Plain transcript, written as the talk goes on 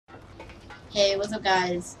Hey, what's up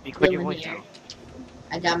guys? Record your Dylan voice here. now.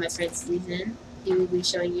 I got my friend Steezun. He will be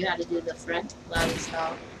showing you how to do the front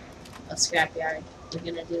Ladderstall of Scrapyard. We're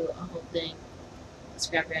gonna do a whole thing of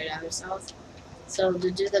Scrapyard Ladderstalls. So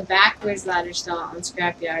to do the backwards Ladderstall on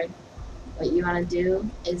Scrapyard, what you wanna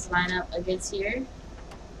do is line up against here,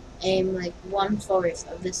 aim like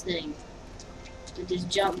 1/4 of this thing, to just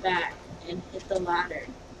jump back and hit the ladder,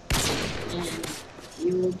 and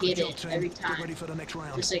you will get it every time,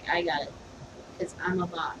 just like I got it, because I'm a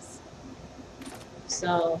boss.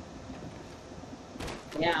 So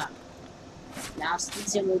yeah. Now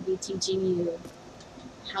Steezun will be teaching you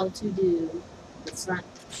how to do the front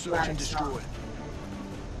ladder stall.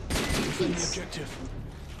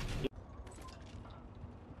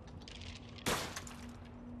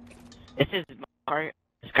 This is my part,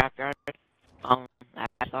 Scrapyard,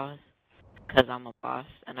 Ladderstall, because I'm a boss,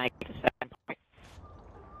 and I get the second part.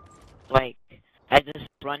 Like, I just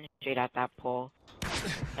run straight at that pole,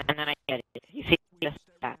 and then I get it. You see, just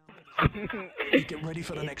that. Get ready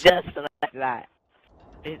for the next Just like that.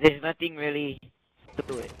 There's nothing really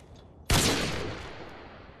to it.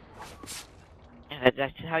 Yeah,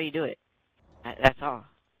 that's just how you do it. That's all.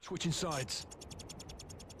 Switching sides.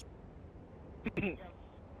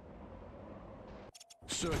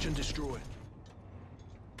 Search and destroy.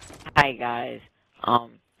 Hi guys,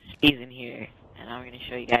 Steezun here, and I'm gonna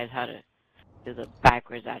show you guys how to do the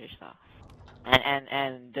backwards Ladderstall.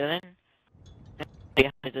 And Dylan, you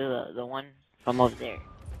have to do the one from over there.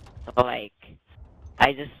 So like,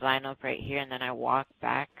 I just line up right here, and then I walk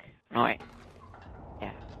back. No wait,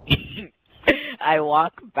 yeah. I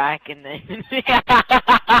walk back, and then.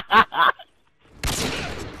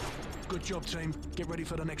 Good job, team. Get ready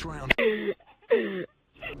for the next round.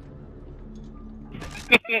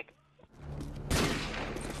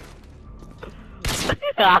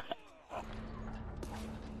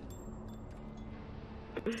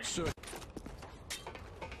 Search.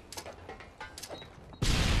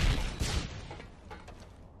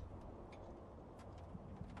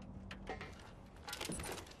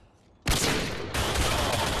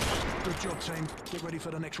 Good job, team. Get ready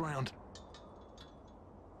for the next round.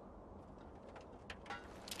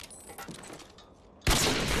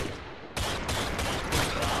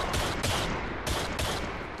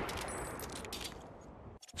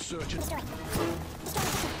 Search and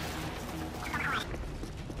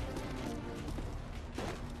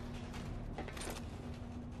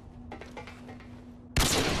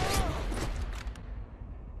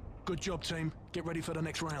Good job, team. Get ready for the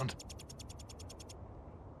next round.